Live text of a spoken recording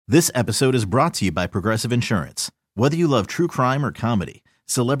This episode is brought to you by Progressive Insurance. Whether you love true crime or comedy,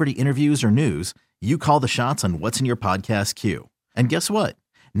 celebrity interviews or news, you call the shots on what's in your podcast queue. And guess what?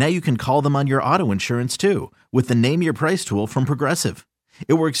 Now you can call them on your auto insurance too with the Name Your Price tool from Progressive.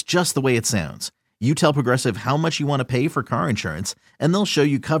 It works just the way it sounds. You tell Progressive how much you want to pay for car insurance, and they'll show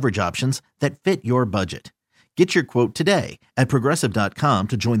you coverage options that fit your budget. Get your quote today at Progressive.com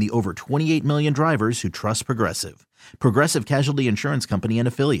to join the over 28 million drivers who trust Progressive. Progressive Casualty Insurance Company and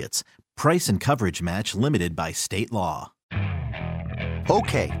Affiliates. Price and coverage match limited by state law.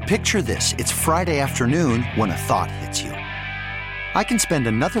 Okay, picture this. It's Friday afternoon when a thought hits you. I can spend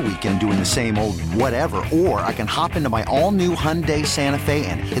another weekend doing the same old whatever, or I can hop into my all-new Hyundai Santa Fe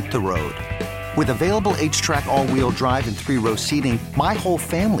and hit the road. With available H-Track all-wheel drive and 3-row seating, my whole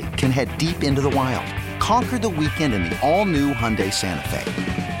family can head deep into the wild. Conquer the weekend in the all-new Hyundai Santa Fe.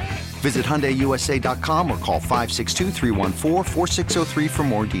 Visit HyundaiUSA.com or call 562-314-4603 for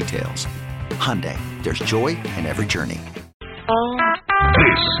more details. Hyundai, there's joy in every journey.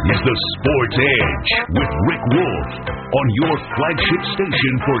 This is the Sports Edge with Rick Wolf on your flagship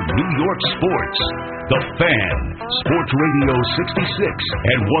station for New York sports. The Fan, Sports Radio 66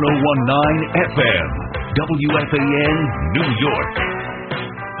 and 101.9 FM, WFAN, New York.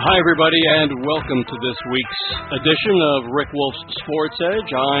 Hi, everybody, and welcome to this week's edition of Rick Wolf's Sports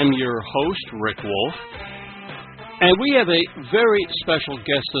Edge. I'm your host, Rick Wolf, and we have a very special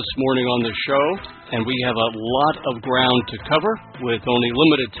guest this morning on the show, and we have a lot of ground to cover with only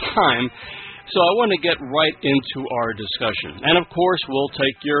limited time, so I want to get right into our discussion. And, of course, we'll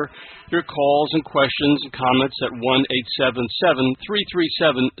take your calls and questions and comments at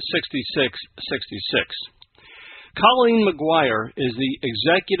 1-877-337-6666. Colleen McGuire is the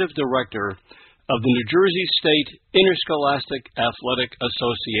Executive Director of the New Jersey State Interscholastic Athletic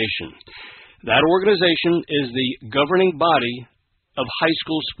Association. That organization is the governing body of high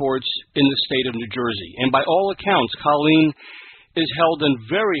school sports in the state of New Jersey. And by all accounts, Colleen is held in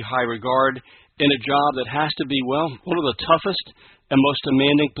very high regard in a job that has to be, well, one of the toughest and most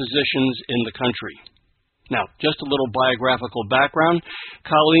demanding positions in the country. Now, just a little biographical background.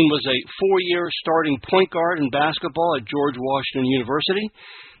 Colleen was a 4-year starting point guard in basketball at George Washington University.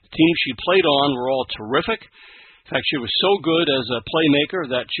 The teams she played on were all terrific. In fact, she was so good as a playmaker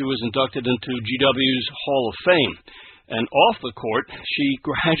that she was inducted into GW's Hall of Fame. And off the court, she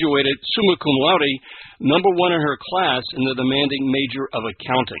graduated summa cum laude, #1 in her class in the demanding major of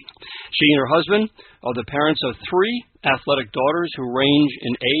accounting. She and her husband are the parents of 3 athletic daughters who range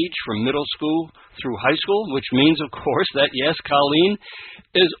in age from middle school through high school, which means, of course, that, yes, Colleen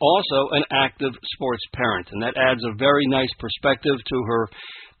is also an active sports parent. And that adds a very nice perspective to her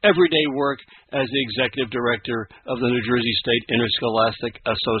everyday work as the Executive Director of the New Jersey State Interscholastic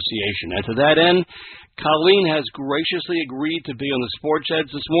Association. And to that end, Colleen has graciously agreed to be on the Sports Edge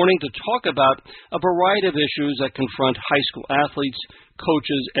this morning to talk about a variety of issues that confront high school athletes,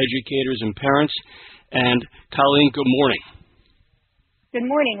 coaches, educators, and parents. And Colleen, good morning. Good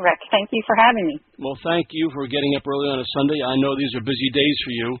morning, Rick. Thank you for having me. Well, thank you for getting up early on a Sunday. I know these are busy days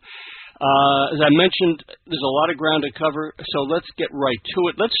for you. As I mentioned, there's a lot of ground to cover, so let's get right to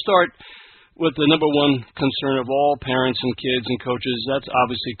it. Let's start with the #1 concern of all parents and kids and coaches. That's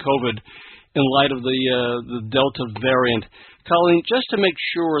obviously COVID in light of the Delta variant. Colleen, just to make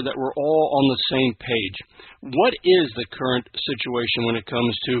sure that we're all on the same page, what is the current situation when it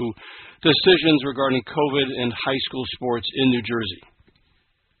comes to decisions regarding COVID in high school sports in New Jersey?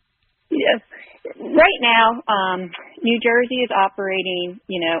 Yes. Right now, New Jersey is operating,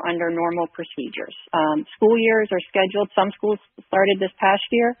 under normal procedures. School years are scheduled. Some schools started this past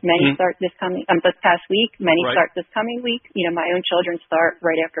year. Many start this past week. Many start this coming week. My own children start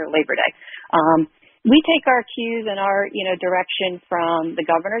right after Labor Day. We take our cues and our, direction from the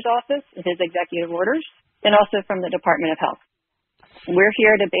governor's office, his executive orders, and also from the Department of Health. We're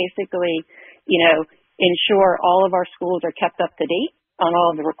here to basically, ensure all of our schools are kept up to date on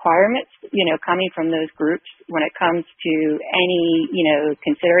all of the requirements, coming from those groups when it comes to any,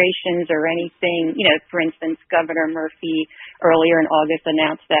 considerations or anything. For instance, Governor Murphy earlier in August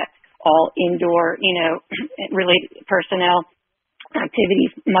announced that all indoor, related personnel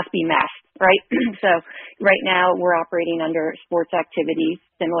activities must be masked, right? So right now we're operating under sports activities,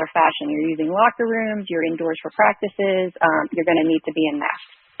 similar fashion. You're using locker rooms, you're indoors for practices, you're going to need to be in masks.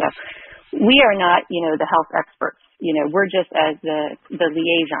 So we are not, the health experts. We're just as the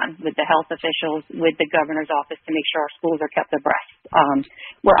liaison with the health officials, with the governor's office to make sure our schools are kept abreast.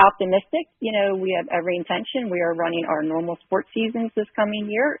 We're optimistic. We have every intention. We are running our normal sports seasons this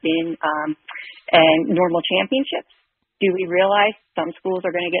coming year and normal championships. Do we realize some schools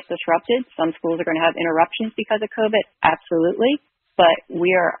are going to get disrupted? Some schools are going to have interruptions because of COVID? Absolutely. But we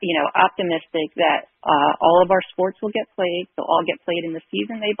are, optimistic that all of our sports will get played. They'll all get played in the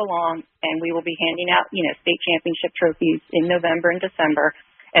season they belong, and we will be handing out, state championship trophies in November and December,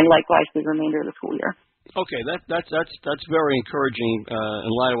 and likewise the remainder of the school year. Okay, that's very encouraging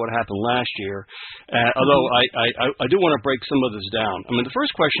in light of what happened last year. Although I do want to break some of this down. I mean, the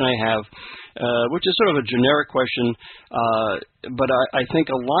first question I have, which is sort of a generic question, but I think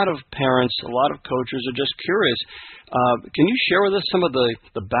a lot of parents, a lot of coaches are just curious. Can you share with us some of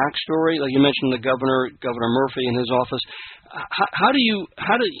the backstory? Like you mentioned, Governor Murphy and his office. How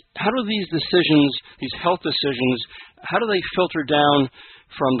do these decisions, these health decisions, how do they filter down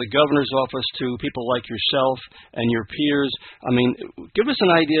from the governor's office to people like yourself and your peers? I mean, give us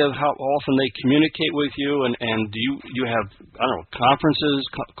an idea of how often they communicate with you, and do you have, conferences,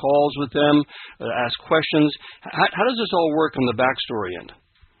 calls with them, ask questions? How does this all work on the backstory end?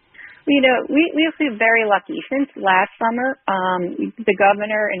 Well, we feel very lucky. Since last summer, the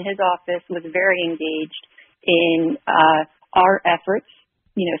governor and his office was very engaged in our efforts,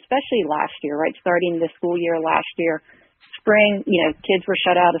 especially last year, right? Starting the school year last year. Spring, kids were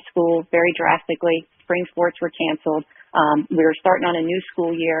shut out of school very drastically. Spring sports were canceled. We were starting on a new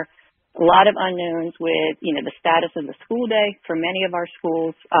school year. A lot of unknowns with, the status of the school day for many of our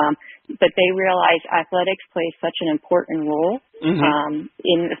schools. But they realized athletics plays such an important role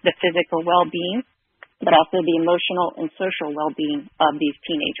in the physical well-being, but also the emotional and social well-being of these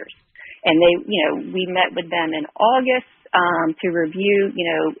teenagers. And they, we met with them in August to review,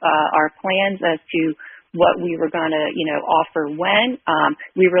 our plans as to what we were going to, offer when.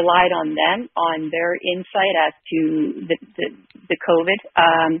 We relied on them, on their insight as to the COVID,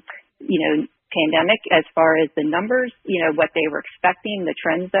 pandemic, as far as the numbers, what they were expecting, the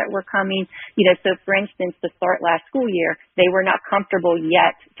trends that were coming. So for instance, to start last school year, they were not comfortable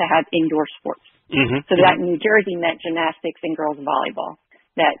yet to have indoor sports. So that in New Jersey meant gymnastics and girls volleyball.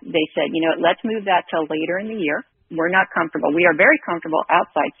 That they said, let's move that till later in the year. We're not comfortable. We are very comfortable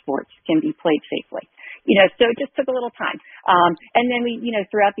outside sports can be played safely. So it just took a little time. And then we,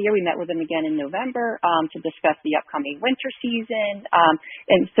 throughout the year, we met with them again in November to discuss the upcoming winter season.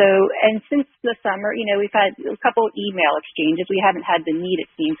 And since the summer, we've had a couple of email exchanges. We haven't had the need,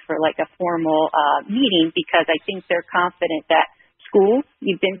 it seems, for like a formal meeting, because I think they're confident that schools,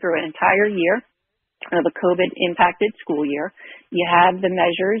 you've been through an entire year of a COVID-impacted school year. You have the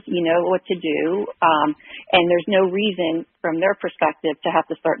measures, you know what to do, and there's no reason from their perspective to have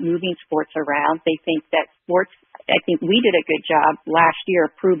to start moving sports around. They think that sports, I think we did a good job last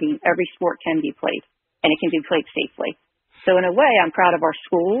year proving every sport can be played, and it can be played safely. So in a way, I'm proud of our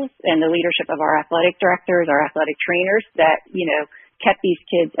schools and the leadership of our athletic directors, our athletic trainers that, kept these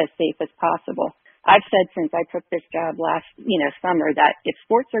kids as safe as possible. I've said since I took this job last, summer, that if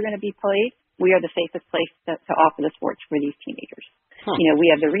sports are going to be played, we are the safest place to offer the sports for these teenagers. We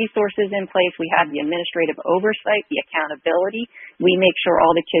have the resources in place. We have the administrative oversight, the accountability. We make sure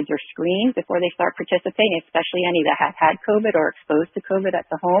all the kids are screened before they start participating, especially any that have had COVID or exposed to COVID at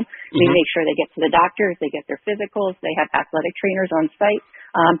the home. We make sure they get to the doctors, they get their physicals, they have athletic trainers on site,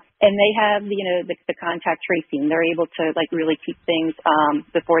 and they have, the contact tracing. They're able to really keep things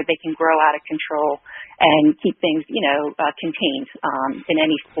before they can grow out of control and keep things, contained in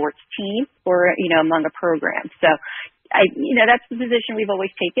any sports team or, among a program. So, that's the position we've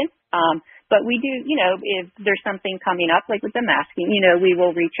always taken. But we do, if there's something coming up, like with the masking, we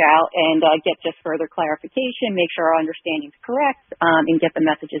will reach out and get just further clarification, make sure our understanding is correct, and get the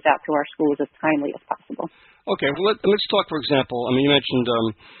messages out to our schools as timely as possible. Okay, well, let's talk, for example, you mentioned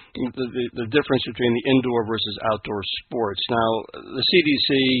the difference between the indoor versus outdoor sports. Now, the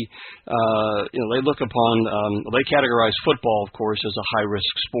CDC, they look upon, they categorize football, of course, as a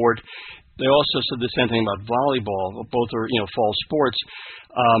high-risk sport. They also said the same thing about volleyball. Both are, fall sports.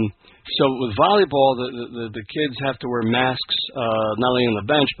 So with volleyball, the kids have to wear masks not only on the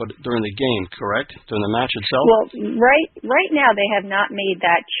bench but during the game, correct? During the match itself? Well, right now they have not made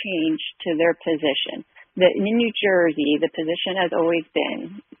that change to their position. In New Jersey, the position has always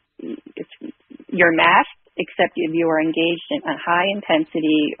been you're masked except if you are engaged in a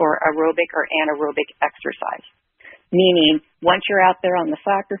high-intensity or aerobic or anaerobic exercise. Meaning, once you're out there on the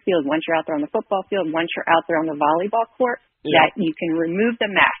soccer field, once you're out there on the football field, once you're out there on the volleyball court, that you can remove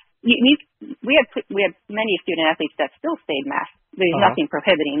the mask. We have many student athletes that still stayed masked. There's nothing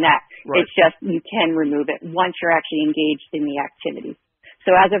prohibiting that. Right. It's just you can remove it once you're actually engaged in the activity.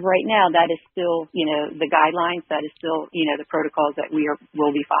 So as of right now, that is still, the guidelines. That is still, the protocols that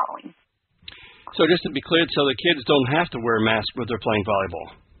will be following. So just to be clear, so the kids don't have to wear masks when they're playing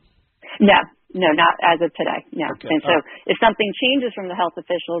volleyball? No, No, not as of today, no. Okay. And so if something changes from the health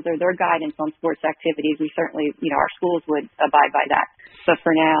officials or their guidance on sports activities, we certainly, our schools would abide by that. But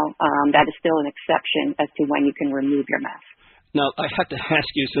for now, that is still an exception as to when you can remove your mask. Now, I have to ask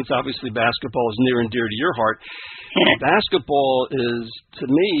you, since obviously basketball is near and dear to your heart, basketball is, to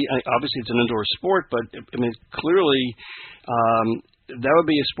me, obviously it's an indoor sport, but I mean, clearly that would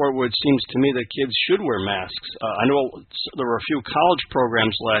be a sport where it seems to me that kids should wear masks. I know there were a few college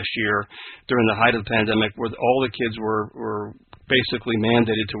programs last year during the height of the pandemic where all the kids were basically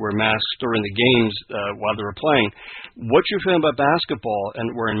mandated to wear masks during the games while they were playing. What's your feeling about basketball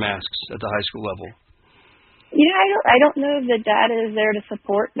and wearing masks at the high school level? I don't know if the data is there to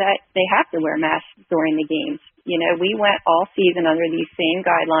support that they have to wear masks during the games. We went all season under these same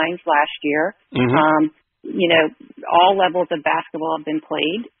guidelines last year. Mm-hmm. All levels of basketball have been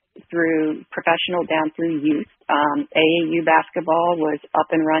played through professional down through youth. AAU basketball was up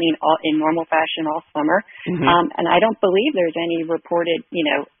and running in normal fashion all summer. Mm-hmm. And I don't believe there's any reported,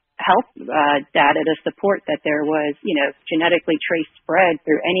 health data to support that there was, genetically traced spread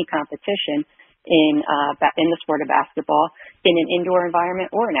through any competition in the sport of basketball in an indoor environment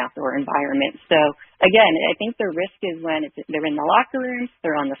or an outdoor environment. So again, I think the risk is when they're in the locker rooms,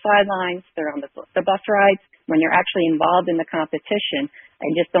 they're on the sidelines, they're on the bus rides. When you're actually involved in the competition,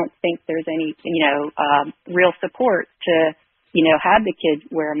 I just don't think there's any real support to have the kids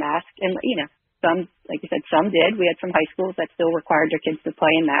wear a mask. And some, like you said, some did. We had some high schools that still required their kids to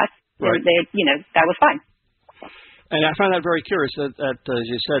play in masks. Right. That was fine. And I find that very curious that, as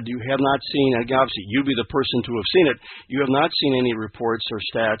you said, you have not seen, obviously you'd be the person to have seen it, you have not seen any reports or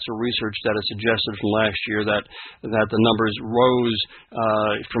stats or research that has suggested from last year that the numbers rose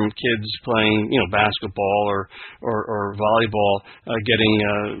from kids playing, basketball or volleyball, getting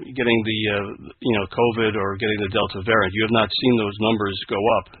the COVID or getting the Delta variant. You have not seen those numbers go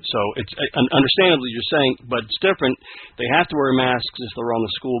up. So it's understandably you're saying, but it's different. They have to wear masks if they're on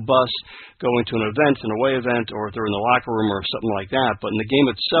the school bus going to an event, an away event, or if they're in the locker room or something like that. But in the game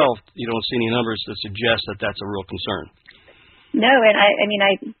itself, you don't see any numbers that suggest that that's a real concern. No, and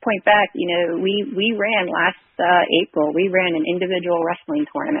I point back, we ran last April, we ran an individual wrestling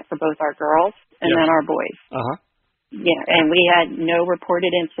tournament for both our girls and then our boys. Uh-huh. Yeah, and we had no reported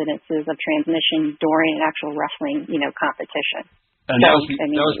incidences of transmission during an actual wrestling, competition. And that was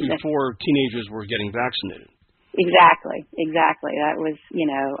before teenagers were getting vaccinated. Exactly. That was,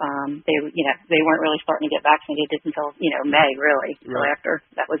 they weren't really starting to get vaccinated until, May, really, until after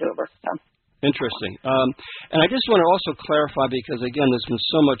that was over. So. Interesting. And I just want to also clarify, because, again, there's been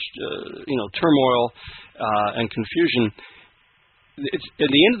so much, turmoil and confusion. It's,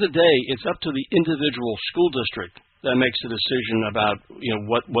 at the end of the day, it's up to the individual school district that makes a decision about,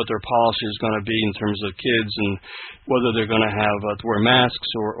 what their policy is going to be in terms of kids and whether they're going to have to wear masks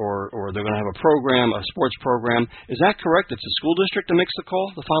or they're going to have a program, a sports program. Is that correct? It's the school district that makes the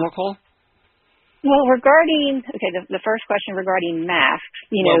call, the final call? Well, regarding, the first question regarding masks,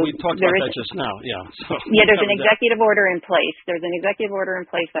 well, we talked about that just now, yeah. So yeah, there's an executive order in place. There's an executive order in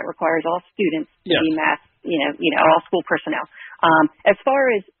place that requires all students to be masked, all school personnel. As far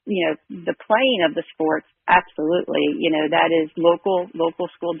as, the playing of the sports, absolutely, that is local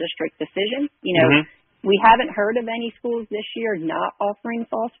school district decision. We haven't heard of any schools this year not offering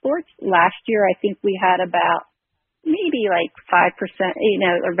fall sports. Last year, I think we had about maybe like 5%,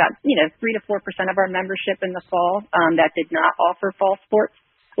 or about, 3 to 4% of our membership in the fall that did not offer fall sports.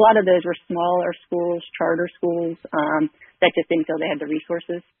 A lot of those were smaller schools, charter schools, that just didn't feel they had the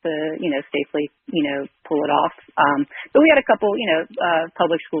resources to, safely, pull it off. But we had a couple,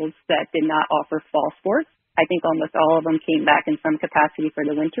 public schools that did not offer fall sports. I think almost all of them came back in some capacity for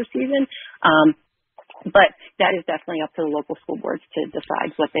the winter season. But that is definitely up to the local school boards to decide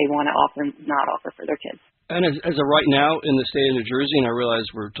what they want to offer and not offer for their kids. And as of right now in the state of New Jersey, and I realize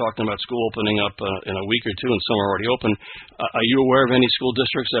we're talking about school opening up in a week or two, and some are already open, are you aware of any school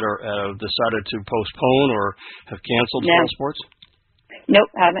districts that have decided to postpone or have canceled fall sports? Nope,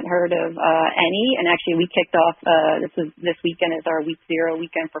 haven't heard of any. And actually, we kicked off this weekend is our week 0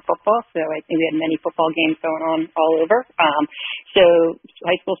 weekend for football. So I think we had many football games going on all over. So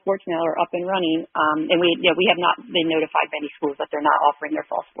high school sports now are up and running. And we have not been notified by any schools that they're not offering their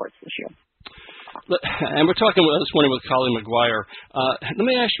fall sports this year. And we're talking this morning with Colleen McGuire. Let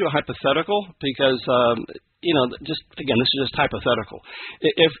me ask you a hypothetical, because just again, this is just hypothetical.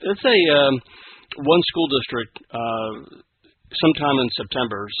 If let's say one school district sometime in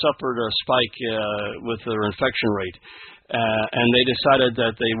September suffered a spike with their infection rate, and they decided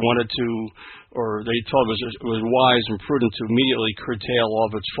that they wanted to, or they thought it was wise and prudent to immediately curtail all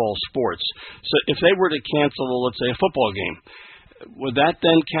of its fall sports. So if they were to cancel, let's say, a football game, would that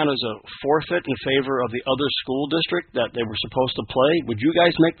then count as a forfeit in favor of the other school district that they were supposed to play? Would you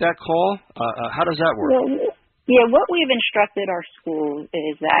guys make that call? How does that work? Well, yeah, what we've instructed our schools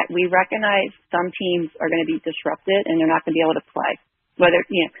is that we recognize some teams are going to be disrupted and they're not going to be able to play. Whether,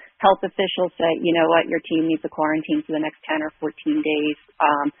 health officials say, you know what, your team needs to quarantine for the next 10 or 14 days,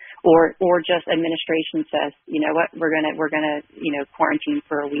 or just administration says, you know what, we're gonna quarantine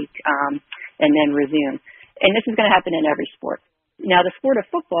for a week, and then resume. And this is going to happen in every sport. Now, the sport of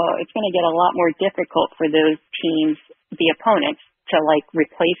football, it's going to get a lot more difficult for those teams, the opponents, to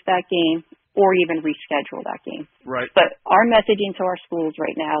replace that game or even reschedule that game. Right. But our messaging to our schools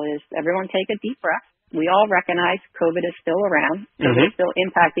right now is everyone take a deep breath. We all recognize COVID is still around. COVID is still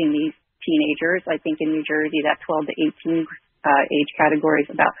impacting these teenagers. I think in New Jersey, that 12 to 18 age category is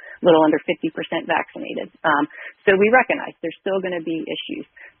about a little under 50% vaccinated. So we recognize there's still going to be issues.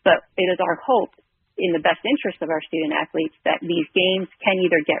 But it is our hope, in the best interest of our student athletes, that these games can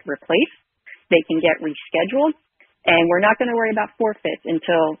either get replaced, they can get rescheduled, and we're not going to worry about forfeits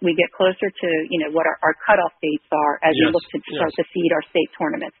until we get closer to, what our cutoff dates are as we look to start to seed our state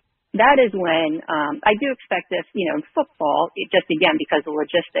tournaments. That is when I do expect this, in football, just again because of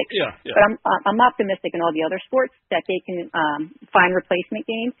logistics. Yeah. But I'm optimistic in all the other sports that they can find replacement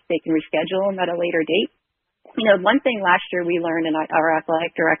games, they can reschedule them at a later date. One thing last year we learned, and our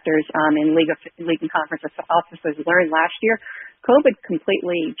athletic directors in league and conference officers learned last year, COVID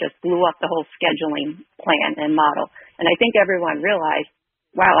completely just blew up the whole scheduling plan and model. And I think everyone realized,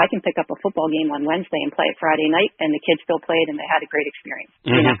 wow, I can pick up a football game on Wednesday and play it Friday night, and the kids still played, and they had a great experience.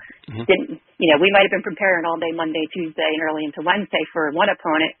 We might have been preparing all day Monday, Tuesday, and early into Wednesday for one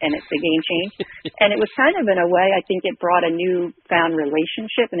opponent, and the game changed. And it was kind of, in a way, I think it brought a newfound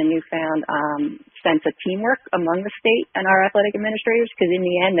relationship and a newfound sense of teamwork among the state and our athletic administrators, because in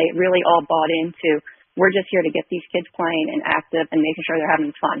the end, they really all bought into, we're just here to get these kids playing and active and making sure they're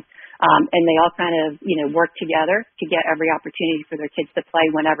having fun. And they all kind of, worked together to get every opportunity for their kids to play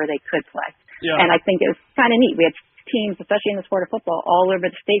whenever they could play. Yeah. And I think it was kind of neat. We had teams, especially in the sport of football, all over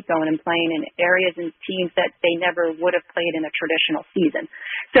the state going and playing in areas and teams that they never would have played in a traditional season.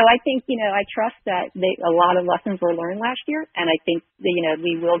 So I think, I trust that a lot of lessons were learned last year, and I think that,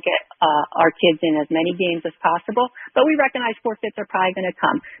 we will get our kids in as many games as possible. But we recognize forfeits are probably going to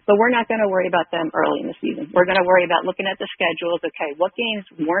come. But we're not going to worry about them early in the season. We're going to worry about looking at the schedules. Okay, what games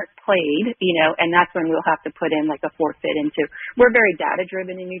weren't played, and that's when we'll have to put in a forfeit into. We're very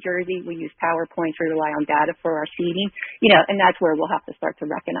data-driven in New Jersey. We use PowerPoints. We rely on data for our seeding, and that's where we'll have to start to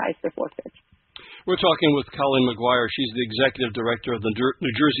recognize the forfeits. We're talking with Colleen McGuire. She's the executive director of the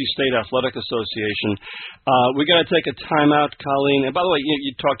New Jersey State Athletic Association. We got to take a timeout, Colleen. And by the way,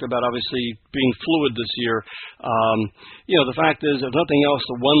 you talked about obviously being fluid this year. The fact is, if nothing else,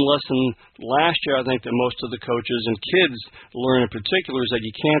 the one lesson last year, I think that most of the coaches and kids learn in particular is that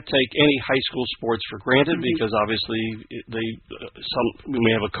you can't take any high school sports for granted because obviously when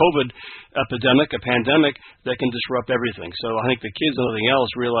we have a COVID epidemic, a pandemic, that can disrupt everything. So I think the kids and everything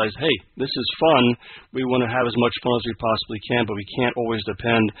else realize, hey, this is fun. We want to have as much fun as we possibly can, but we can't always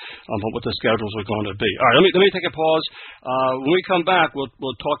depend on what the schedules are going to be. All right, let me take a pause. When we come back,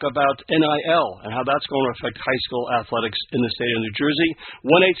 we'll talk about NIL and how that's going to affect high school athletics in the state of New Jersey.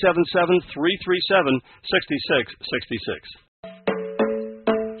 1-877-337-6666.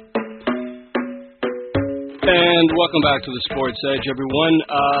 And welcome back to the Sports Edge, everyone.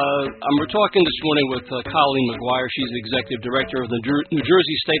 We're talking this morning with Colleen McGuire. She's the executive director of the New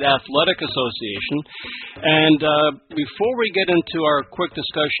Jersey State Athletic Association. And before we get into our quick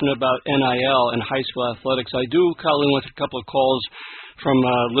discussion about NIL and high school athletics, I do, Colleen, with a couple of calls from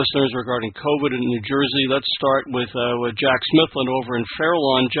listeners regarding COVID in New Jersey. Let's start with Jack Smithlin over in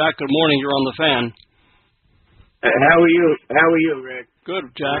Fairlawn. Jack, good morning. You're on the fan. How are you, Rick?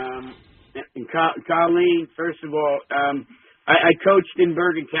 Good, Jack. And Colleen, first of all, I coached in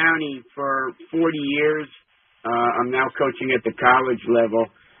Bergen County for 40 years. I'm now coaching at the college level.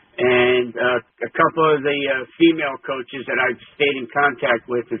 And a couple of the female coaches that I've stayed in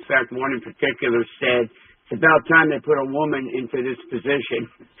contact with, in fact, one in particular said, it's about time they put a woman into this position.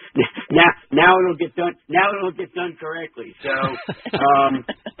 Now it'll get done. Now it'll get done correctly. So,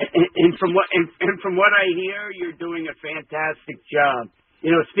 and from what I hear, you're doing a fantastic job.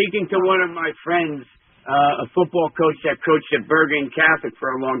 Speaking to one of my friends, a football coach that coached at Bergen Catholic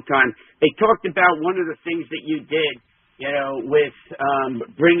for a long time, they talked about one of the things that you did, with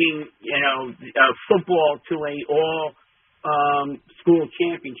bringing, football to a all school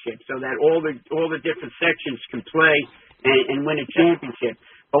championship, so that all the different sections can play and win a championship.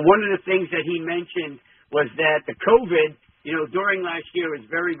 But one of the things that he mentioned was that the COVID during last year was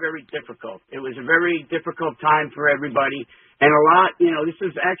very, very difficult. It was a very difficult time for everybody. And a lot, this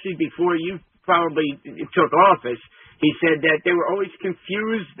was actually before you probably took office. He said that they were always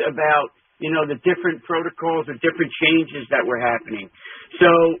confused about, the different protocols or different changes that were happening. So,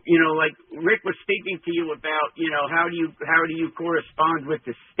 like Rick was speaking to you about, how do you correspond with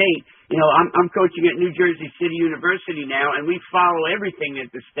the state? I'm coaching at New Jersey City University now, and we follow everything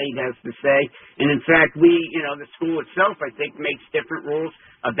that the state has to say. And in fact, the school itself, I think, makes different rules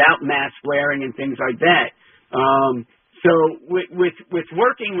about mask wearing and things like that. So with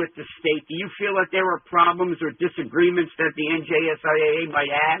working with the state, do you feel that there are problems or disagreements that the NJSIAA might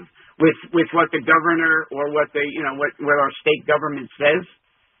have with what the governor or what our state government says?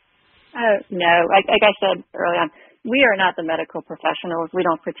 No, like I said early on, we are not the medical professionals. We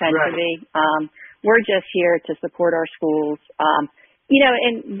don't pretend to be. We're just here to support our schools.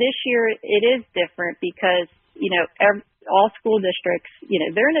 And this year it is different because, all school districts,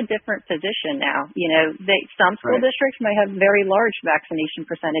 they're in a different position now. Some school districts may have very large vaccination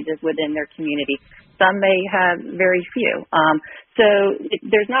percentages within their community. Some may have very few. So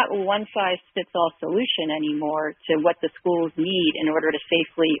there's not a one-size-fits-all solution anymore to what the schools need in order to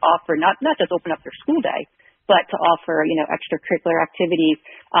safely offer, not just open up their school day, but to offer, extracurricular activities.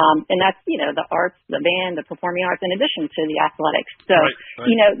 And that's, the arts, the band, the performing arts, in addition to the athletics. So,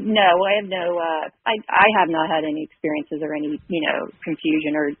 no, I have I have not had any experiences or any,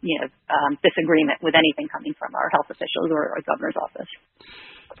 confusion or, disagreement with anything coming from our health officials or our governor's office.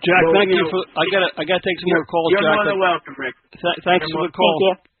 Jack, thank you for. I gotta take some more calls. You're Jack. more than welcome, Rick. Thanks for the call.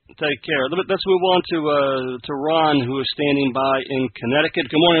 Thank you. Take care. Let's move on to Ron, who is standing by in Connecticut.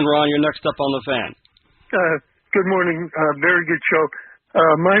 Good morning, Ron. You're next up on the fan. Good morning. Very good show.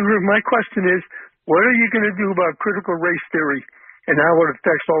 My question is, what are you going to do about critical race theory and how it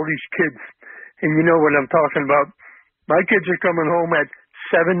affects all these kids? And you know what I'm talking about. My kids are coming home at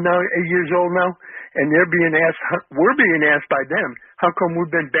 8 years old now, and we're being asked by them, how come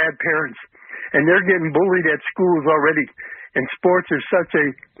we've been bad parents? And they're getting bullied at schools already. And sports is such a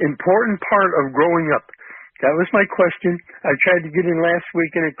important part of growing up. That was my question. I tried to get in last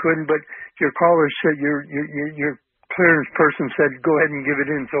week and I couldn't, but your caller said, your clearance person said, go ahead and give it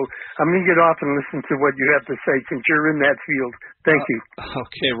in. So I'm going to get off and listen to what you have to say since you're in that field. Thank you.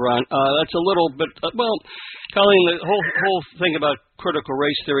 Okay, Ron. That's a little bit, Colleen, the whole thing about critical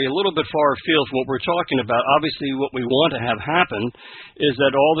race theory, a little bit far afield from what we're talking about. Obviously, what we want to have happen is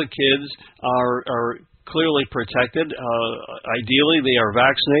that all the kids are clearly protected. Ideally, they are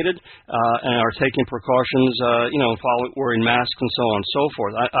vaccinated and are taking precautions, wearing masks and so on and so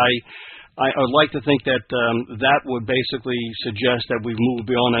forth. I would like to think that that would basically suggest that we've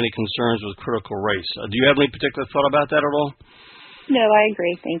moved beyond any concerns with critical race. Do you have any particular thought about that at all? No, I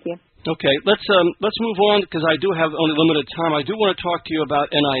agree. Thank you. Okay, let's move on because I do have only limited time. I do want to talk to you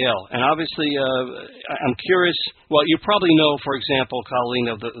about NIL, and obviously I'm curious. Well, you probably know, for example, Colleen,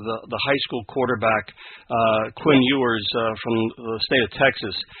 of the high school quarterback Quinn Ewers from the state of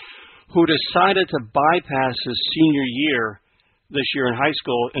Texas, who decided to bypass his senior year this year in high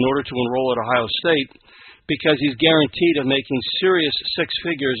school in order to enroll at Ohio State because he's guaranteed of making serious six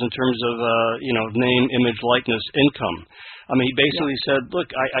figures in terms of name, image, likeness, income. I mean, he basically said,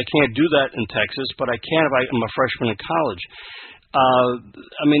 look, I can't do that in Texas, but I can if I'm a freshman in college.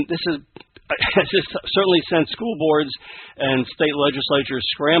 This certainly sent school boards and state legislatures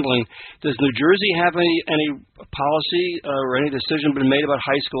scrambling. Does New Jersey have any policy or any decision been made about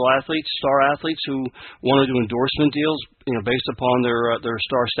high school athletes, star athletes who want to do endorsement deals, based upon their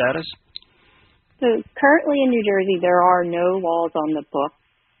star status? So currently in New Jersey, there are no laws on the books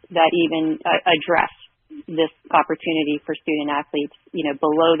that even address this opportunity for student athletes,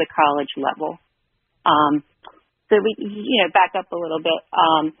 below the college level. So we, back up a little bit.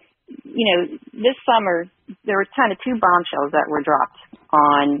 This summer there were kind of two bombshells that were dropped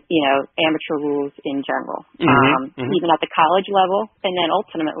on, amateur rules in general, even at the college level and then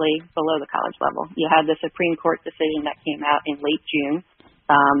ultimately below the college level. You had the Supreme Court decision that came out in late June,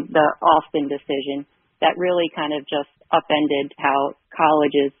 the Alston decision that really kind of just upended how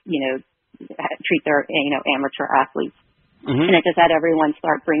colleges, treat their, amateur athletes. And it just had everyone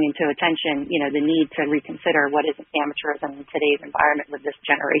start bringing to attention, the need to reconsider what is amateurism in today's environment with this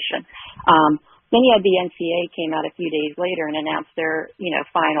generation. Then you had the NCAA came out a few days later and announced their,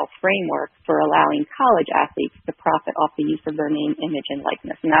 final framework for allowing college athletes to profit off the use of their name, image, and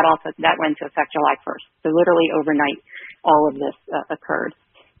likeness. And that went into effect July 1st. So literally overnight, all of this occurred.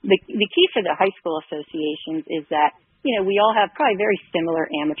 The key for the high school associations is that, we all have probably very similar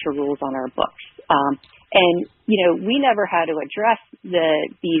amateur rules on our books. And we never had to address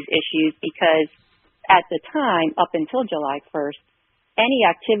these issues because at the time, up until July 1st, any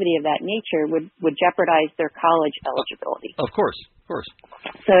activity of that nature would jeopardize their college eligibility. Of course.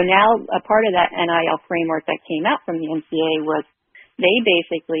 So now a part of that NIL framework that came out from the NCAA was they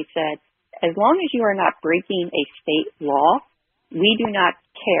basically said, as long as you are not breaking a state law, we do not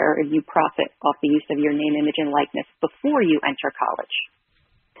care if you profit off the use of your name, image, and likeness before you enter college.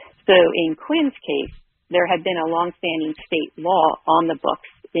 So in Quinn's case, there had been a longstanding state law on the books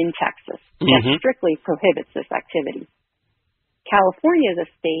in Texas that strictly prohibits this activity. California is a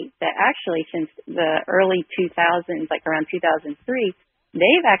state that actually since the early 2000s, like around 2003,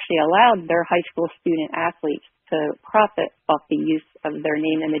 they've actually allowed their high school student athletes to profit off the use of their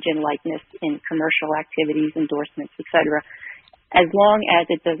name, image, and likeness in commercial activities, endorsements, etc., as long as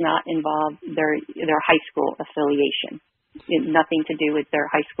it does not involve their high school affiliation. Nothing to do with their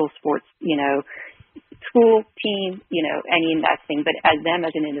high school sports, school, team, any of that thing, but as them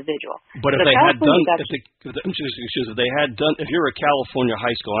as an individual. But if they had done, if you're a California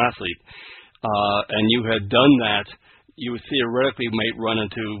high school athlete, and you had done that, you would theoretically might run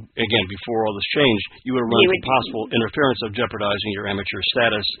into, again, before all this changed, you would run into possible interference of jeopardizing your amateur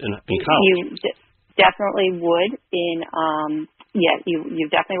status in college. You definitely would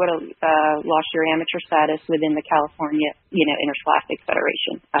you definitely would have lost your amateur status within the California, Interscholastic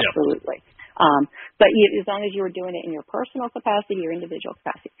Federation. Absolutely. Yep. But as long as you were doing it in your personal capacity, your individual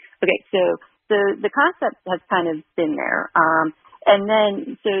capacity. Okay, so the concept has kind of been there. And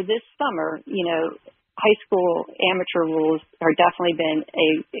then, so this summer, high school amateur rules are definitely been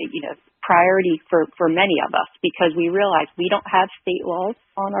a priority for many of us because we realize we don't have state laws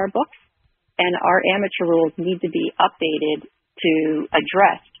on our books and our amateur rules need to be updated to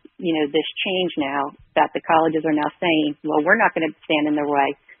address, this change now that the colleges are now saying, well, we're not going to stand in their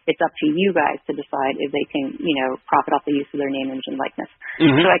way. It's up to you guys to decide if they can, profit off the use of their name, image, and likeness.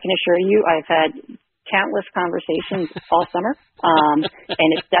 So I can assure you I've had countless conversations all summer, and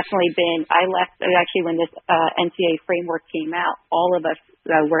it's definitely been, actually when this NCAA framework came out, all of us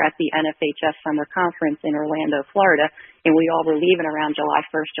were at the NFHS Summer Conference in Orlando, Florida, and we all were leaving around July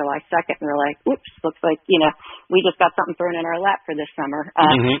 1st, July 2nd, and we're like, oops, looks like, we just got something thrown in our lap for this summer.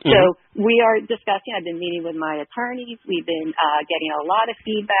 So we are discussing, I've been meeting with my attorneys, we've been getting a lot of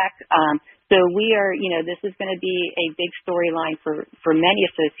feedback. So we are, this is going to be a big storyline for many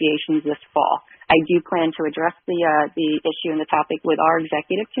associations this fall. I do plan to address the issue and the topic with our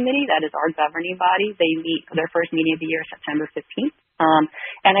executive committee. That is our governing body. They meet their first meeting of the year, September 15th.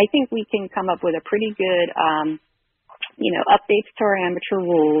 And I think we can come up with a pretty good, updates to our amateur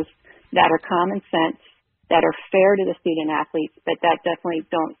rules that are common sense, that are fair to the student athletes, but that definitely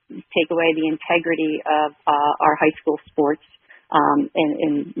don't take away the integrity of our high school sports and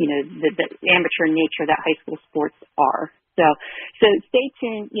the amateur nature that high school sports are. So stay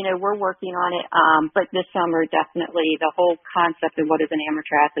tuned. We're working on it. But this summer, definitely the whole concept of what is an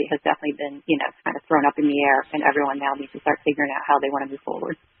amateur athlete has definitely been, kind of thrown up in the air, and everyone now needs to start figuring out how they want to move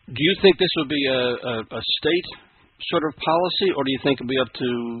forward. Do you think this would be a state sort of policy, or do you think it'll be up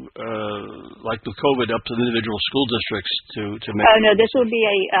to, like with COVID, up to the individual school districts to make? Oh no, this would be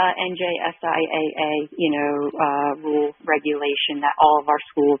a NJSIAA, rule regulation that all of our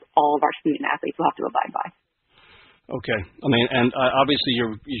schools, all of our student athletes will have to abide by. Okay. I mean, and obviously you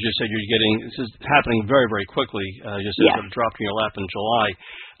just said this is happening very, very quickly. You said it dropped in your lap in July.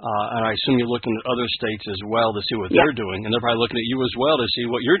 And I assume you're looking at other states as well to see what they're doing. And they're probably looking at you as well to see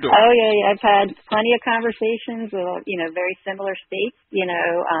what you're doing. Oh, yeah. I've had plenty of conversations with, very similar states.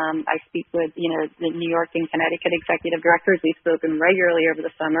 I speak with, the New York and Connecticut executive directors. We've spoken regularly over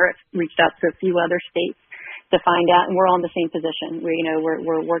the summer. I've reached out to a few other states to find out, and we're all in the same position.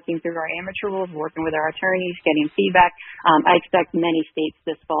 We're working through our amateur rules, working with our attorneys, getting feedback. I expect many states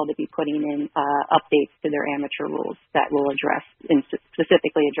this fall to be putting in updates to their amateur rules that will address and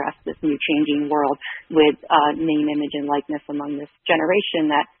specifically address this new changing world with name, image, and likeness among this generation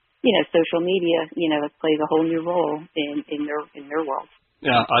that, social media, plays a whole new role in their world.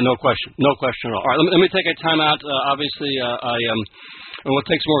 Yeah, no question at all. All right, let me take a time out. Obviously, and we'll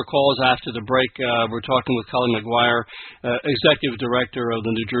take some more calls after the break. We're talking with Colleen McGuire, Executive Director of the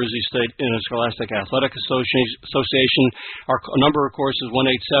New Jersey State Interscholastic Athletic Association. Our number, of course, is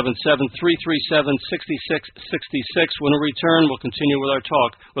 1-877-337-6666. When we return, we'll continue with our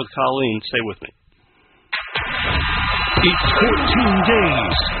talk with Colleen. Stay with me. It's 14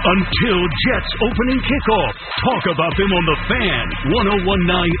 days until Jets opening kickoff. Talk about them on The Fan, 101.9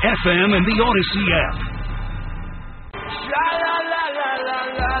 FM and the Odyssey app.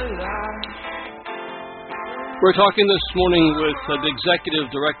 We're talking this morning with the Executive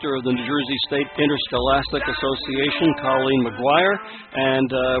Director of the New Jersey State Interscholastic Association, Colleen McGuire, and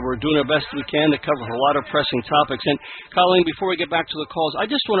we're doing our best we can to cover a lot of pressing topics. And, Colleen, before we get back to the calls, I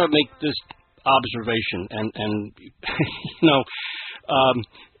just want to make this observation. And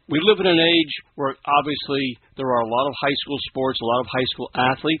we live in an age where obviously there are a lot of high school sports, a lot of high school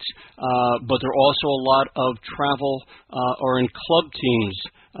athletes, but there are also a lot of travel or in club teams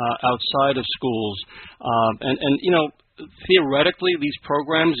outside of schools. Theoretically, these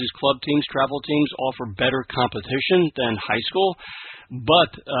programs, these club teams, travel teams, offer better competition than high school,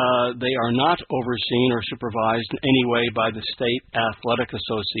 but they are not overseen or supervised in any way by the State Athletic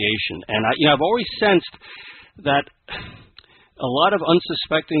Association. And I've always sensed that a lot of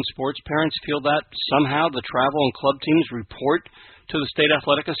unsuspecting sports parents feel that somehow the travel and club teams report to the State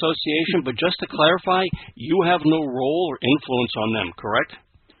Athletic Association, but just to clarify, you have no role or influence on them, correct?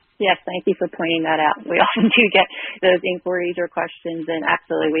 Yes, thank you for pointing that out. We often do get those inquiries or questions, and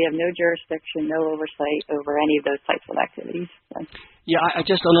absolutely, we have no jurisdiction, no oversight over any of those types of activities. So. Yeah, I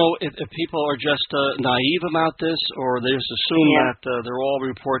just don't know if people are just naive about this, or they just assume that they're all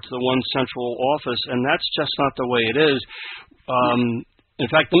report to the one central office, and that's just not the way it is. In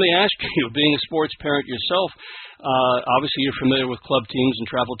fact, let me ask you, being a sports parent yourself, obviously you're familiar with club teams and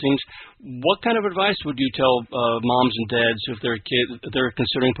travel teams. What kind of advice would you tell moms and dads if they're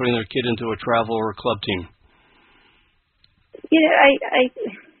considering putting their kid into a travel or a club team?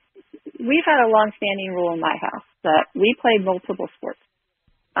 We've had a long-standing rule in my house that we play multiple sports.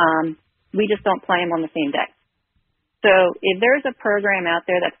 We just don't play them on the same day. So if there's a program out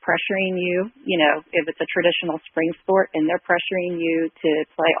there that's pressuring you, if it's a traditional spring sport and they're pressuring you to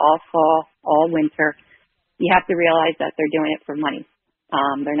play all fall, all winter, you have to realize that they're doing it for money.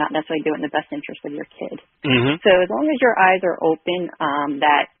 They're not necessarily doing the best interest of your kid. Mm-hmm. So as long as your eyes are open,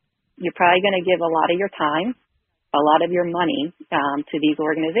 that you're probably going to give a lot of your time, a lot of your money to these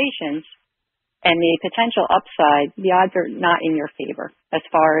organizations, and the potential upside, the odds are not in your favor as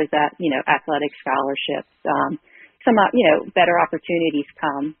far as that, athletic scholarships, some, better opportunities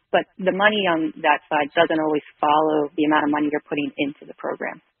come, but the money on that side doesn't always follow the amount of money you're putting into the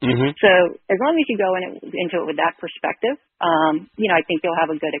program. Mm-hmm. So as long as you go into it with that perspective, I think you'll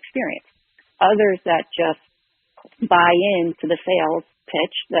have a good experience. Others that just buy into the sales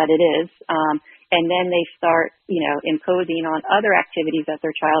pitch that it is, and then they start, imposing on other activities that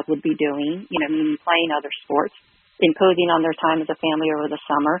their child would be doing, meaning playing other sports, imposing on their time as a family over the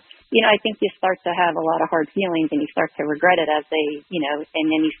summer, I think you start to have a lot of hard feelings and you start to regret it as they, and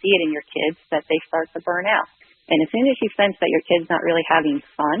then you see it in your kids that they start to burn out. And as soon as you sense that your kid's not really having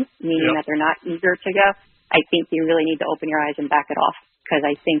fun, meaning that they're not eager to go, I think you really need to open your eyes and back it off. Because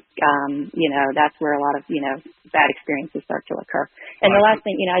I think, that's where a lot of, bad experiences start to occur. And the last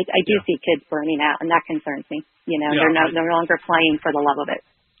thing, I do see kids burning out, and that concerns me. They're no longer playing for the love of it.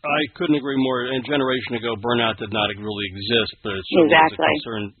 I couldn't agree more. A generation ago, burnout did not really exist, but it's certainly a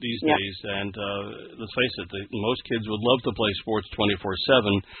concern these days. And let's face it, most kids would love to play sports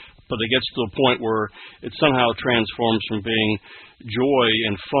 24/7, but it gets to a point where it somehow transforms from being joy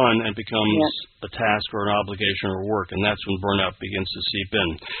and fun and becomes a task or an obligation or work, and that's when burnout begins to seep in.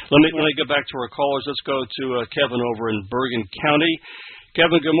 Let me get back to our callers. Let's go to Kevin over in Bergen County.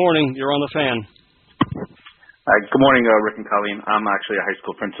 Kevin, good morning. You're on the Fan. Good morning, Rick and Colleen. I'm actually a high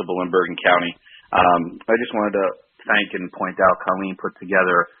school principal in Bergen County. I just wanted to thank and point out Colleen put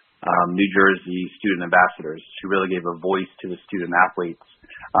together New Jersey student ambassadors. She really gave a voice to the student athletes.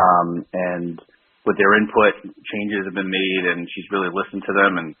 And with their input, changes have been made, and she's really listened to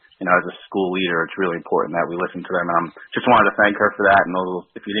them. And, as a school leader, it's really important that we listen to them. And just wanted to thank her for that. And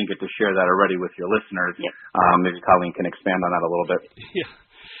if you didn't get to share that already with your listeners, maybe Colleen can expand on that a little bit. Yeah.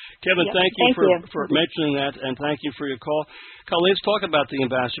 Kevin, thank you for mentioning that, and thank you for your call. Colleen, let's talk about the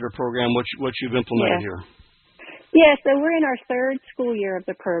ambassador program, what you've implemented here. Yeah, so we're in our third school year of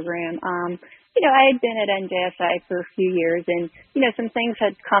the program. I had been at NJSI for a few years, and, some things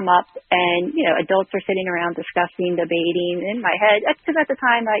had come up, and, adults are sitting around discussing, debating in my head. Because at the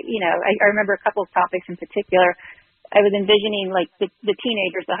time, I remember a couple of topics in particular. I was envisioning like the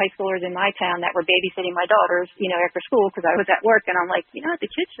teenagers, the high schoolers in my town that were babysitting my daughters, after school because I was at work, and I'm like,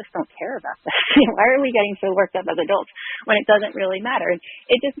 the kids just don't care about this. Why are we getting so worked up as adults when it doesn't really matter? And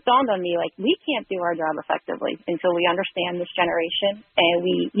it just dawned on me, like, we can't do our job effectively until we understand this generation and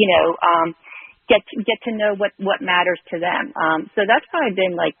we, get to know what matters to them. So that's probably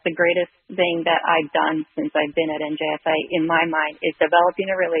been like the greatest thing that I've done since I've been at NJSA in my mind is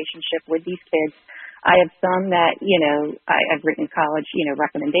developing a relationship with these kids. I have some that, I've written college,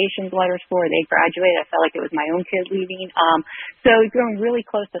 recommendations letters for. They graduated. I felt like it was my own kid leaving. So we've grown really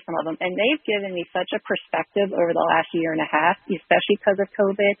close to some of them. And they've given me such a perspective over the last year and a half, especially because of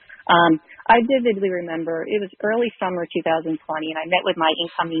COVID. I vividly remember it was early summer 2020, and I met with my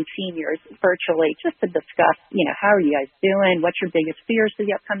incoming seniors virtually just to discuss, how are you guys doing? What's your biggest fears for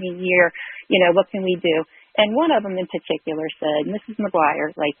the upcoming year? What can we do? And one of them in particular said, Mrs.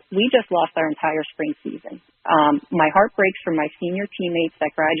 McGuire, we just lost our entire spring season. My heart breaks for my senior teammates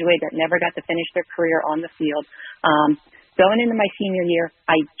that graduated that never got to finish their career on the field. Going into my senior year,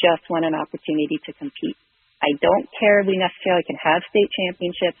 I just want an opportunity to compete. I don't care if we necessarily can have state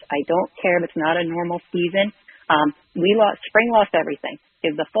championships. I don't care if it's not a normal season. Spring lost everything.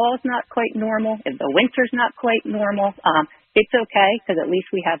 If the fall's not quite normal, if the winter's not quite normal, it's okay because at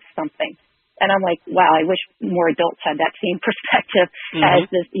least we have something. And I'm like, wow, I wish more adults had that same perspective as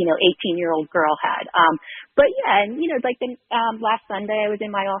this, 18-year-old girl had. But yeah, and last Sunday I was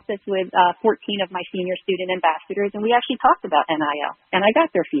in my office with 14 of my senior student ambassadors, and we actually talked about NIL, and I got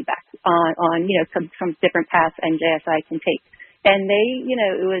their feedback on some different paths NJSI can take. And they,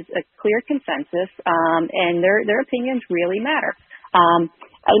 it was a clear consensus, and their opinions really matter.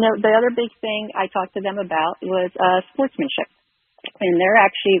 I know the other big thing I talked to them about was sportsmanship. And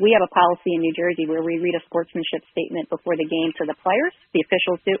we have a policy in New Jersey where we read a sportsmanship statement before the game to the players, the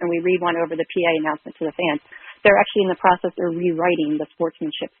officials do, and we read one over the PA announcement to the fans. They're actually in the process of rewriting the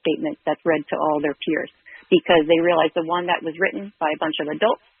sportsmanship statement that's read to all their peers because they realize the one that was written by a bunch of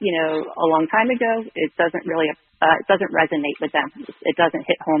adults, a long time ago, it doesn't resonate with them. It doesn't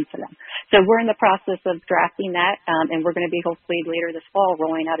hit home to them. So we're in the process of drafting that, and we're going to be hopefully later this fall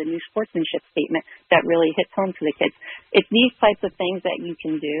rolling out a new sportsmanship statement that really hits home to the kids. It's these types of things that you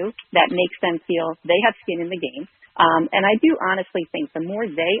can do that makes them feel they have skin in the game. And I do honestly think the more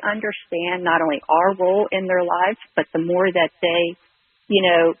they understand not only our role in their lives, but the more that they,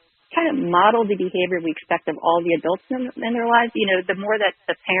 kind of model the behavior we expect of all the adults in their lives, the more that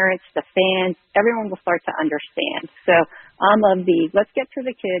the parents, the fans, everyone will start to understand. So I'm of let's get to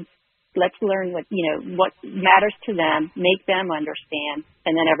the kids, let's learn what matters to them, make them understand,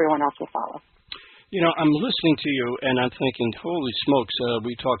 and then everyone else will follow. I'm listening to you, and I'm thinking, holy smokes,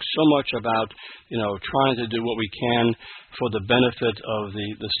 we talk so much about, trying to do what we can for the benefit of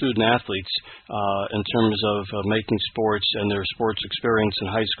the student-athletes in terms of making sports and their sports experience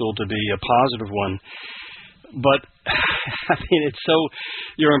in high school to be a positive one. But,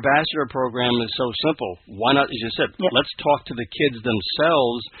 your ambassador program is so simple. Why not, as you said, let's talk to the kids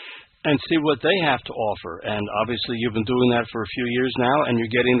themselves and see what they have to offer. And obviously you've been doing that for a few years now, and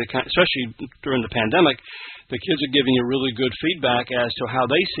you're getting especially during the pandemic, the kids are giving you really good feedback as to how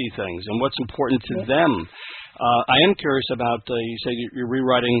they see things and what's important to them. I am curious about, you say you're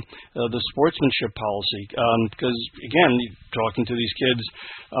rewriting the sportsmanship policy, because, again, you're talking to these kids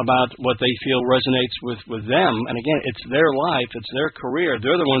about what they feel resonates with them. And, again, it's their life, it's their career.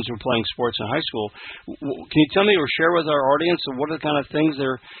 They're the ones who are playing sports in high school. Can you tell me or share with our audience what are the kind of things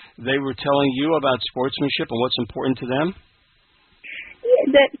they were telling you about sportsmanship and what's important to them?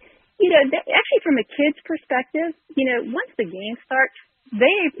 Actually, from a kid's perspective, once the game starts,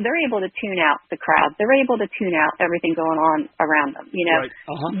 they're able to tune out the crowd. They're able to tune out everything going on around them. Right.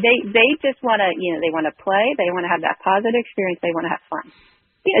 They just want to, they want to play. They want to have that positive experience. They want to have fun.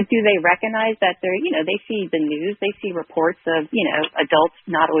 Do they recognize that they see the news, they see reports of, adults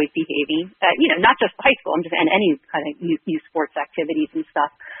not always behaving, not just high school, and any kind of youth sports activities and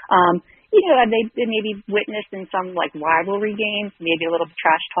stuff. Have they been maybe witnessed in some rivalry games, maybe a little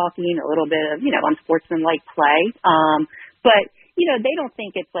trash talking, a little bit of, unsportsmanlike play. But they don't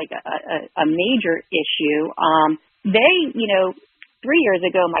think it's a major issue. 3 years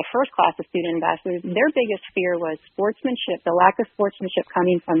ago, my first class of student ambassadors, their biggest fear was sportsmanship, the lack of sportsmanship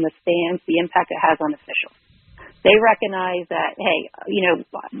coming from the stands, the impact it has on officials. They recognize that, hey,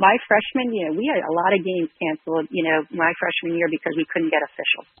 my freshman, we had a lot of games canceled, my freshman year because we couldn't get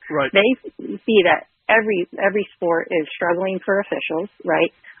officials. Right. They see that every sport is struggling for officials, right?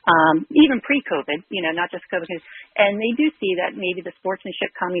 Even pre-COVID, not just COVID. And they do see that maybe the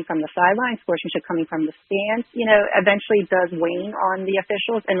sportsmanship coming from the sidelines, sportsmanship coming from the stands, eventually does wane on the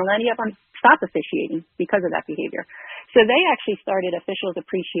officials, and many of them stop officiating because of that behavior. So they actually started Officials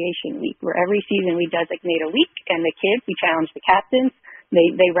Appreciation Week, where every season we designate a week, and the kids, we challenge the captains.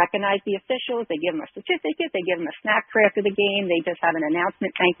 They recognize the officials. They give them a certificate. They give them a snack for after the game. They just have an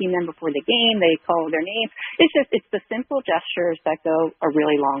announcement thanking them before the game. They call their names. It's the simple gestures that go a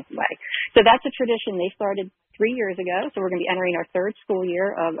really long way. So that's a tradition they started 3 years ago. So we're going to be entering our third school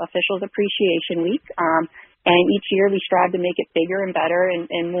year of Officials Appreciation Week. And each year we strive to make it bigger and better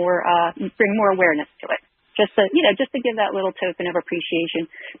and more, bring more awareness to it. Just to give that little token of appreciation.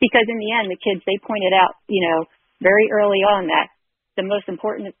 Because in the end, the kids, they pointed out, very early on that the most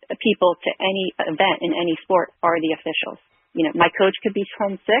important people to any event in any sport are the officials. My coach could be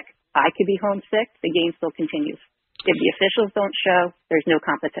homesick. I could be homesick. The game still continues. If the officials don't show, there's no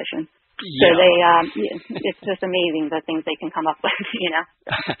competition. Yeah. So it's just amazing the things they can come up with,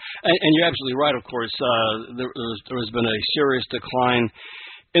 And you're absolutely right, of course. There has been a serious decline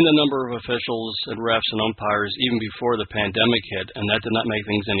in the number of officials and refs and umpires even before the pandemic hit, and that did not make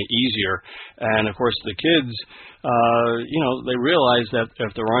things any easier. And, of course, the kids, they realize that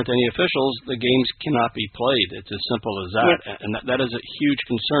if there aren't any officials, the games cannot be played. It's as simple as that, and that is a huge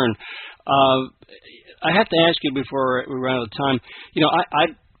concern. I have to ask you before we run out of time,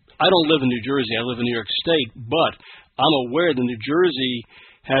 I don't live in New Jersey. I live in New York State, but I'm aware that New Jersey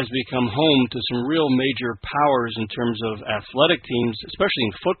has become home to some real major powers in terms of athletic teams, especially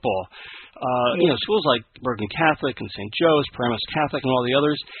in football. Schools like Bergen Catholic and St. Joe's, Paramus Catholic, and all the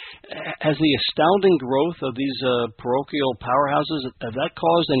others. Has the astounding growth of these parochial powerhouses, have that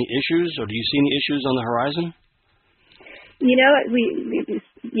caused any issues, or do you see any issues on the horizon?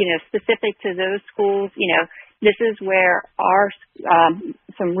 Specific to those schools, this is where our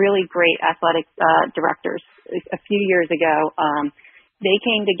some really great athletic directors a few years ago, they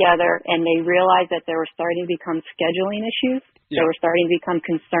came together and they realized that there were starting to become scheduling issues. Yeah. There were starting to become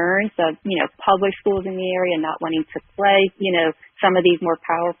concerns of, public schools in the area not wanting to play, some of these more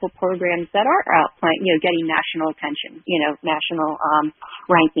powerful programs that are out playing, getting national attention, national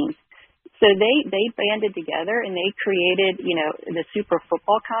rankings. So they banded together and they created, the Super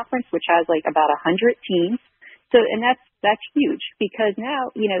Football Conference, which has like about 100 teams. So, and that's huge because now,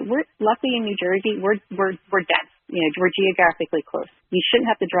 we're lucky in New Jersey, we're dense. We're geographically close. You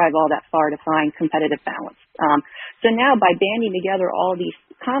shouldn't have to drive all that far to find competitive balance. So now by banding together all these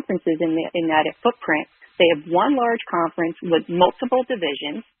conferences in that footprint, they have one large conference with multiple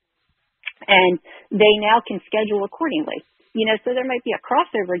divisions, and they now can schedule accordingly. So there might be a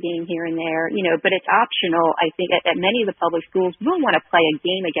crossover game here and there, but it's optional. I think at many of the public schools will want to play a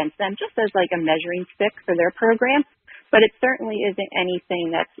game against them just as like a measuring stick for their program. But it certainly isn't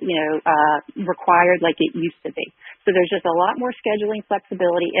anything that's, required like it used to be. So there's just a lot more scheduling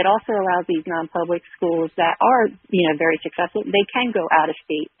flexibility. It also allows these non-public schools that are, very successful, they can go out of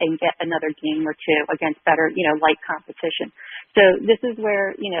state and get another game or two against better, light competition. So this is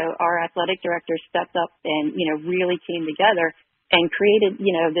where, our athletic directors stepped up and, really came together and created,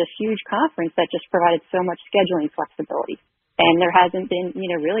 this huge conference that just provided so much scheduling flexibility. And there hasn't been,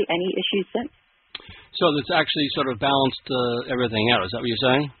 really any issues since. So it's actually sort of balanced everything out. Is that what you're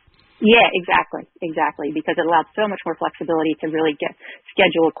saying? Yeah, exactly, because it allowed so much more flexibility to really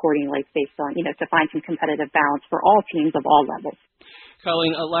schedule accordingly based on, to find some competitive balance for all teams of all levels.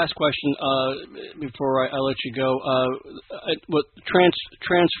 Colleen, last question before I let you go. With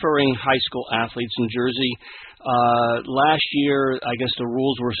transferring high school athletes in Jersey, last year, I guess the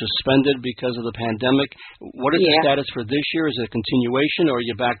rules were suspended because of the pandemic. What is the status for this year? Is it a continuation, or are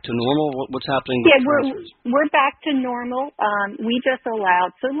you back to normal? What's happening with transfers? We're back to normal. We just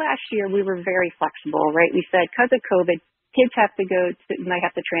allowed, so last year we were very flexible, right? We said because of COVID, kids might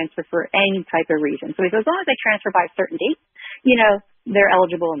have to transfer for any type of reason. So as long as they transfer by a certain date, they're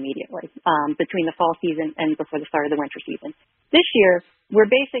eligible immediately between the fall season and before the start of the winter season. This year, we're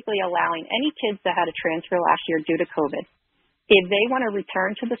basically allowing any kids that had a transfer last year due to COVID, if they want to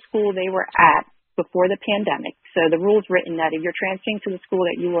return to the school they were at before the pandemic. So the rule's written that if you're transferring to the school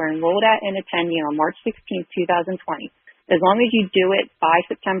that you were enrolled at and attending on March 16, 2020, as long as you do it by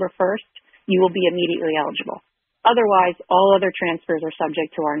September 1st, you will be immediately eligible. Otherwise, all other transfers are subject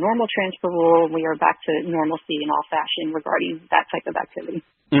to our normal transfer rule. We are back to normalcy in all fashion regarding that type of activity.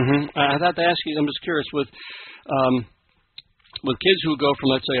 Mm-hmm. I have to ask you, I'm just curious, with kids who go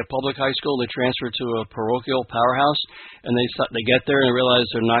from, let's say, a public high school, they transfer to a parochial powerhouse, and they get there and realize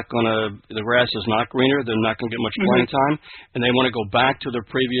the grass is not greener, they're not going to get much playing time, and they want to go back to their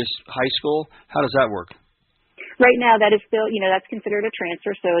previous high school. How does that work? Right now, that is still, that's considered a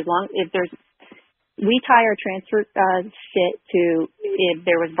transfer. So we tie our transfer sit to if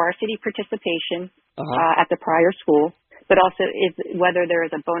there was varsity participation at the prior school, but also whether there is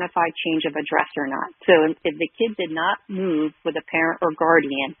a bona fide change of address or not. So if the kid did not move with a parent or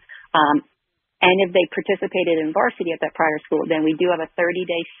guardian, and if they participated in varsity at that prior school, then we do have a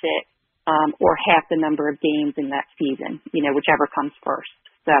 30-day sit or half the number of games in that season, whichever comes first.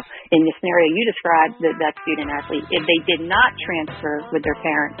 So in the scenario you described, that student athlete, if they did not transfer with their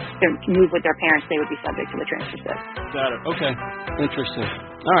parents, move with their parents, they would be subject to the transfer sit. Got it. Okay. Interesting.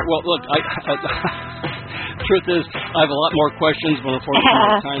 All right. Well, look, Truth is, I have a lot more questions, but unfortunately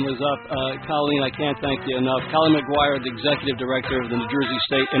my time is up. Colleen, I can't thank you enough. Colleen McGuire, the Executive Director of the New Jersey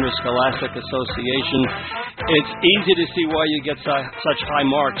State Interscholastic Association. It's easy to see why you get such high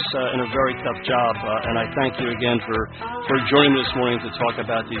marks in a very tough job, and I thank you again for joining me this morning to talk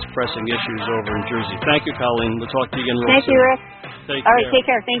about these pressing issues over in Jersey. Thank you, Colleen. We'll talk to you again real soon. Thank you, Rick. Take All care. right, take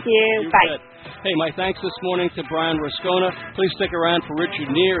care. Thank you. Bye. Bet. Hey, my thanks this morning to Brian Rascona. Please stick around for Richard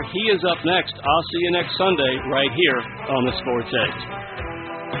Neer. He is up next. I'll see you next Sunday right here on the Sports Edge.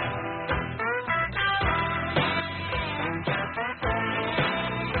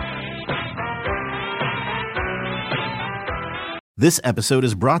 This episode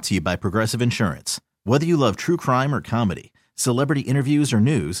is brought to you by Progressive Insurance. Whether you love true crime or comedy, celebrity interviews or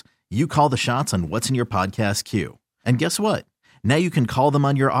news, you call the shots on what's in your podcast queue. And guess what? Now you can call them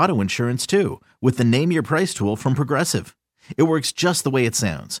on your auto insurance too with the Name Your Price tool from Progressive. It works just the way it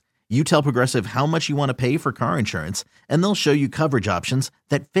sounds. You tell Progressive how much you want to pay for car insurance, and they'll show you coverage options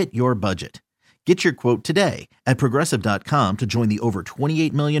that fit your budget. Get your quote today at Progressive.com to join the over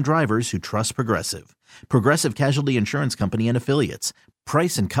 28 million drivers who trust Progressive. Progressive Casualty Insurance Company and Affiliates.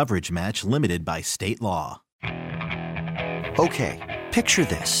 Price and coverage match limited by state law. Okay, picture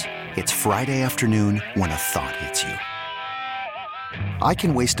this. It's Friday afternoon when a thought hits you. I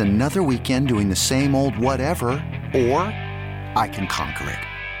can waste another weekend doing the same old whatever, or I can conquer it.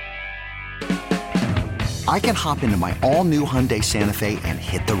 I can hop into my all-new Hyundai Santa Fe and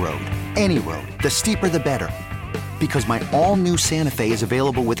hit the road. Any road. The steeper, the better. Because my all-new Santa Fe is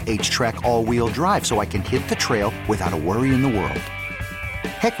available with H-Track all-wheel drive, so I can hit the trail without a worry in the world.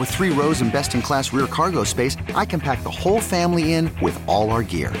 Heck, with 3 rows and best-in-class rear cargo space, I can pack the whole family in with all our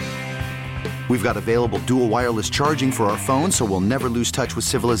gear. We've got available dual wireless charging for our phones, so we'll never lose touch with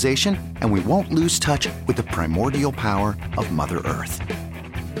civilization, and we won't lose touch with the primordial power of Mother Earth.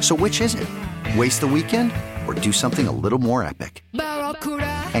 So which is it? Waste the weekend or do something a little more epic?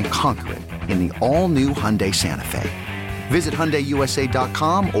 And conquer it in the all-new Hyundai Santa Fe. Visit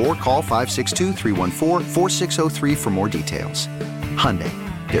HyundaiUSA.com or call 562-314-4603 for more details. Hyundai,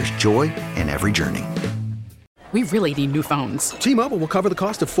 there's joy in every journey. We really need new phones. T-Mobile will cover the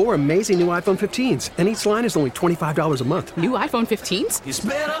cost of 4 amazing new iPhone 15s, and each line is only $25 a month. New iPhone 15s? It's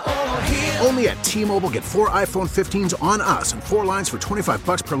better over here. Only at T-Mobile, get 4 iPhone 15s on us and 4 lines for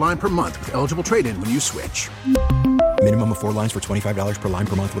 $25 per line per month with eligible trade-in when you switch. Minimum of 4 lines for $25 per line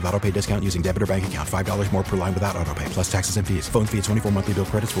per month with autopay discount using debit or bank account. $5 more per line without autopay, plus taxes and fees. Phone fee at 24 monthly bill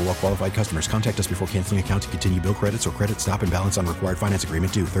credits for well-qualified customers. Contact us before canceling account to continue bill credits or credit stop and balance on required finance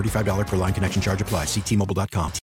agreement due. $35 per line connection charge applies. See T-Mobile.com.